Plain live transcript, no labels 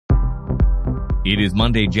It is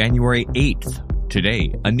Monday, January 8th.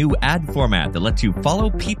 Today, a new ad format that lets you follow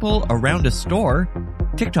people around a store.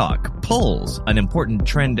 TikTok pulls an important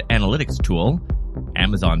trend analytics tool.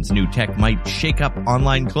 Amazon's new tech might shake up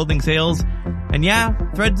online clothing sales. And yeah,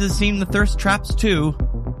 Threads has seen the thirst traps too.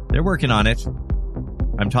 They're working on it.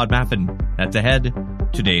 I'm Todd Maffin. That's ahead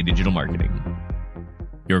today in digital marketing.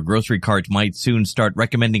 Your grocery cart might soon start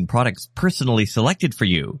recommending products personally selected for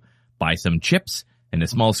you. Buy some chips, and a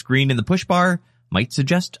small screen in the push bar might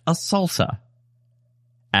suggest a salsa.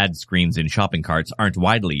 Ad screens in shopping carts aren't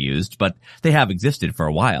widely used, but they have existed for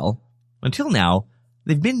a while. Until now,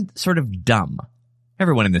 they've been sort of dumb.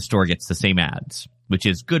 Everyone in the store gets the same ads, which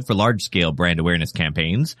is good for large-scale brand awareness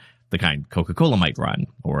campaigns, the kind Coca-Cola might run,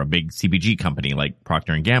 or a big CPG company like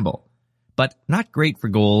Procter & Gamble. But not great for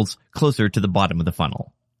goals closer to the bottom of the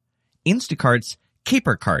funnel. Instacart's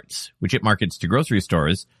Caper Carts, which it markets to grocery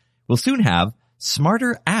stores, will soon have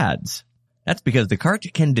smarter ads. That's because the cart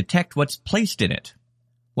can detect what's placed in it.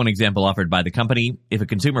 One example offered by the company, if a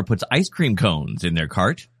consumer puts ice cream cones in their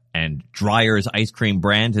cart, and Dreyer's ice cream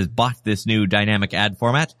brand has bought this new dynamic ad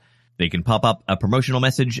format, they can pop up a promotional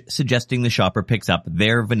message suggesting the shopper picks up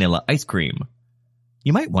their vanilla ice cream.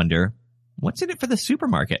 You might wonder, what's in it for the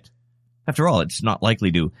supermarket? After all, it's not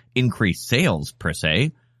likely to increase sales, per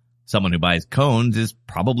se. Someone who buys cones is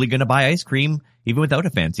probably going to buy ice cream, even without a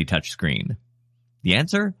fancy touchscreen. The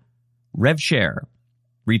answer? RevShare.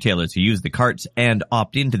 Retailers who use the carts and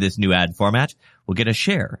opt into this new ad format will get a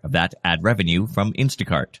share of that ad revenue from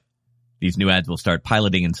Instacart. These new ads will start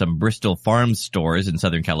piloting in some Bristol Farms stores in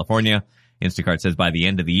Southern California. Instacart says by the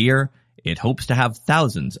end of the year, it hopes to have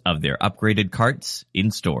thousands of their upgraded carts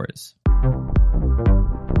in stores.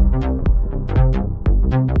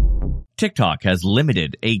 TikTok has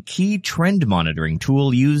limited a key trend monitoring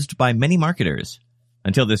tool used by many marketers.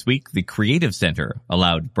 Until this week, the Creative Center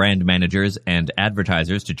allowed brand managers and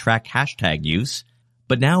advertisers to track hashtag use,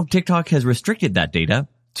 but now TikTok has restricted that data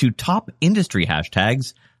to top industry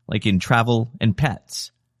hashtags like in travel and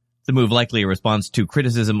pets. The move likely a response to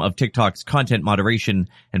criticism of TikTok's content moderation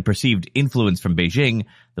and perceived influence from Beijing.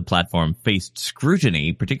 The platform faced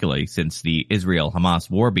scrutiny, particularly since the Israel-Hamas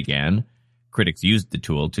war began. Critics used the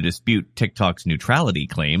tool to dispute TikTok's neutrality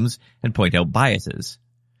claims and point out biases.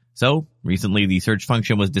 So, recently the search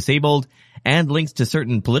function was disabled and links to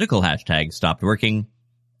certain political hashtags stopped working.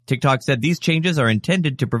 TikTok said these changes are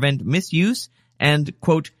intended to prevent misuse and,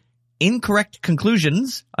 quote, incorrect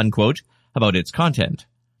conclusions, unquote, about its content.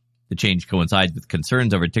 The change coincides with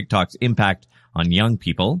concerns over TikTok's impact on young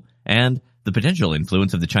people and the potential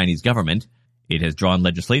influence of the Chinese government. It has drawn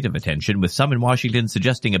legislative attention, with some in Washington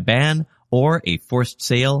suggesting a ban or a forced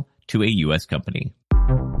sale to a U.S. company.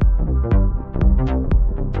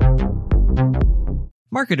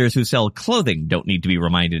 Marketers who sell clothing don't need to be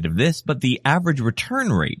reminded of this, but the average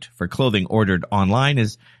return rate for clothing ordered online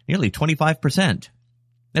is nearly 25%.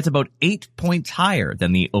 That's about 8 points higher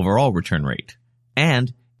than the overall return rate.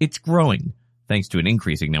 And it's growing, thanks to an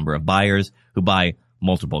increasing number of buyers who buy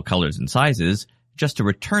multiple colors and sizes just to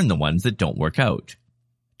return the ones that don't work out.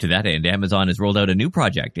 To that end, Amazon has rolled out a new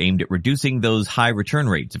project aimed at reducing those high return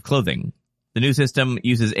rates of clothing. The new system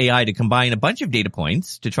uses AI to combine a bunch of data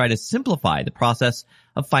points to try to simplify the process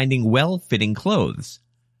of finding well-fitting clothes.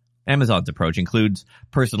 Amazon's approach includes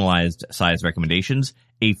personalized size recommendations,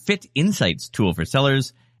 a fit insights tool for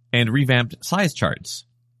sellers, and revamped size charts.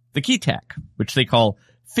 The key tech, which they call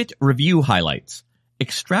Fit Review Highlights,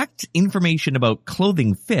 extracts information about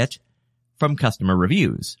clothing fit from customer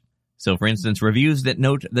reviews. So, for instance, reviews that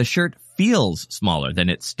note the shirt feels smaller than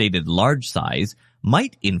its stated large size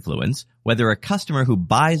might influence whether a customer who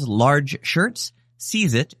buys large shirts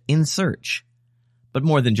sees it in search. But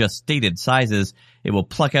more than just stated sizes, it will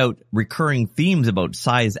pluck out recurring themes about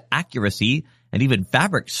size accuracy and even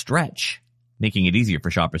fabric stretch, making it easier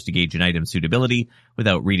for shoppers to gauge an item's suitability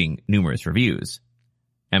without reading numerous reviews.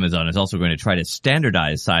 Amazon is also going to try to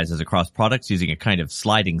standardize sizes across products using a kind of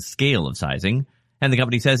sliding scale of sizing, and the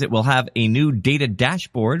company says it will have a new data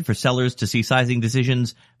dashboard for sellers to see sizing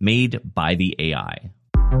decisions made by the AI.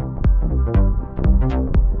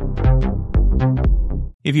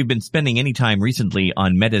 If you've been spending any time recently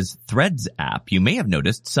on Meta's Threads app, you may have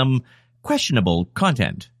noticed some questionable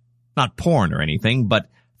content. Not porn or anything, but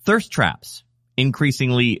thirst traps,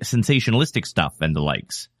 increasingly sensationalistic stuff and the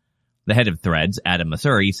likes. The head of Threads, Adam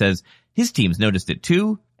Masuri, says his team's noticed it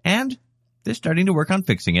too, and they're starting to work on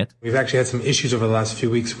fixing it. We've actually had some issues over the last few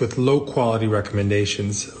weeks with low-quality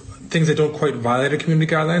recommendations, things that don't quite violate our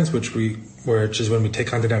community guidelines, which we which is when we take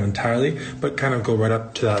content down entirely, but kind of go right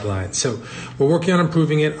up to that line. So we're working on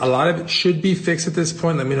improving it. A lot of it should be fixed at this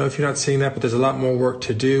point. Let me know if you're not seeing that, but there's a lot more work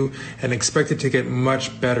to do, and expect it to get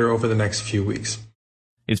much better over the next few weeks.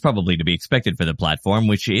 It's probably to be expected for the platform,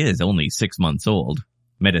 which is only 6 months old.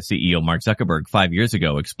 Meta CEO Mark Zuckerberg 5 years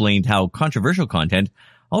ago explained how controversial content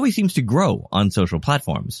always seems to grow on social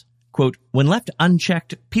platforms. Quote, when left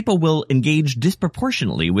unchecked, people will engage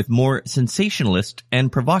disproportionately with more sensationalist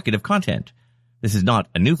and provocative content. This is not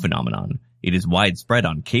a new phenomenon. It is widespread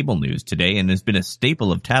on cable news today and has been a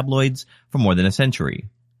staple of tabloids for more than a century.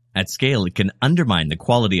 At scale, it can undermine the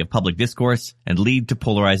quality of public discourse and lead to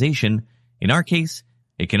polarization. In our case,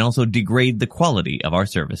 it can also degrade the quality of our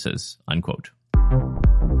services, unquote.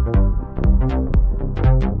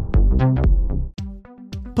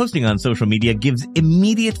 Posting on social media gives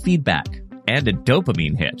immediate feedback and a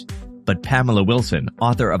dopamine hit. But Pamela Wilson,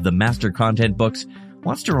 author of the Master Content books,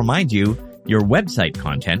 wants to remind you your website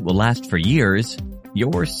content will last for years.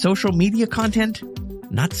 Your social media content,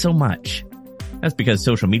 not so much. That's because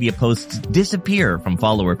social media posts disappear from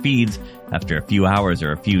follower feeds after a few hours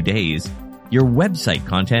or a few days. Your website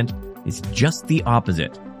content is just the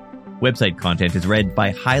opposite. Website content is read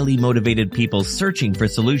by highly motivated people searching for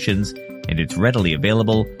solutions, and it's readily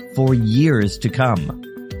available for years to come.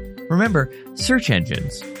 Remember, search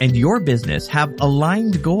engines and your business have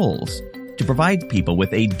aligned goals to provide people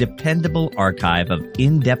with a dependable archive of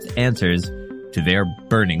in-depth answers to their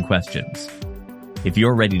burning questions. If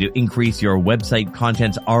you're ready to increase your website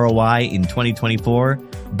content's ROI in 2024,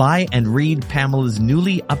 buy and read Pamela's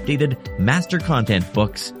newly updated Master Content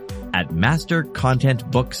books at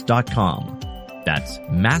mastercontentbooks.com. That's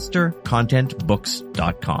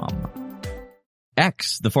mastercontentbooks.com.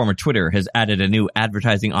 X, the former Twitter, has added a new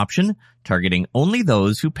advertising option targeting only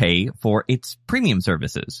those who pay for its premium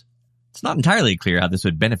services. It's not entirely clear how this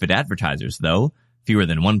would benefit advertisers, though. Fewer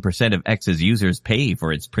than 1% of X's users pay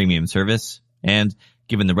for its premium service, and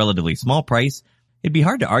given the relatively small price, it'd be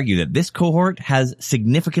hard to argue that this cohort has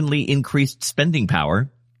significantly increased spending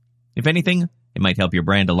power. If anything, it might help your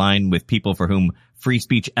brand align with people for whom free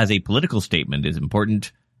speech as a political statement is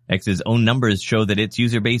important. X's own numbers show that its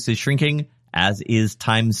user base is shrinking, as is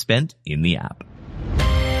time spent in the app.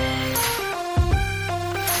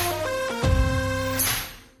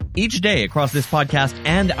 Each day across this podcast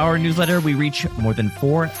and our newsletter, we reach more than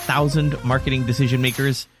 4,000 marketing decision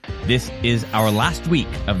makers. This is our last week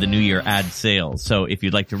of the New Year ad sales. So if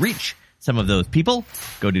you'd like to reach some of those people,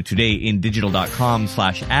 go to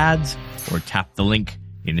todayindigital.com/ads or tap the link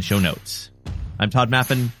in the show notes. I'm Todd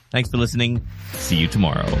Maffin. Thanks for listening. See you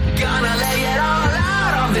tomorrow. Gonna lay it all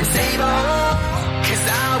out on the table. 'Cause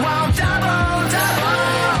I won't double.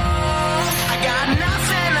 I got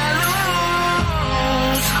nothing to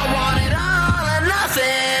lose. I want it all or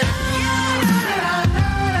nothing.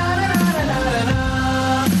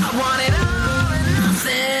 I want it all or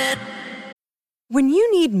nothing. When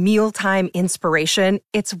you need mealtime inspiration,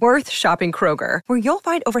 it's worth shopping Kroger, where you'll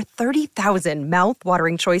find over 30,000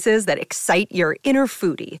 mouth-watering choices that excite your inner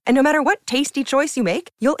foodie. And no matter what tasty choice you make,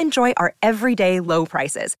 you'll enjoy our everyday low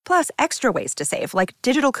prices, plus extra ways to save, like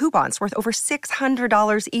digital coupons worth over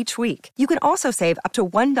 $600 each week. You can also save up to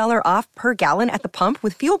 $1 off per gallon at the pump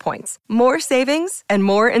with fuel points. More savings and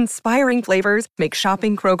more inspiring flavors make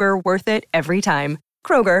shopping Kroger worth it every time.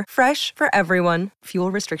 Kroger, fresh for everyone.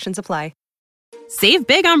 Fuel restrictions apply. Save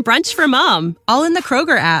big on brunch for mom, all in the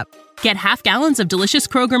Kroger app. Get half gallons of delicious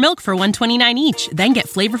Kroger milk for $1.29 each. Then get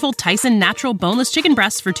flavorful Tyson natural boneless chicken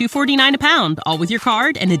breasts for $2.49 a pound, all with your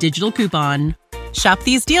card and a digital coupon. Shop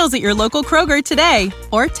these deals at your local Kroger today,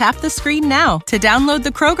 or tap the screen now to download the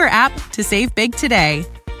Kroger app to save big today.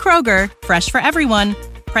 Kroger, fresh for everyone.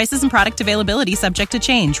 Prices and product availability subject to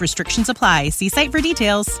change. Restrictions apply. See site for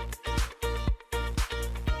details.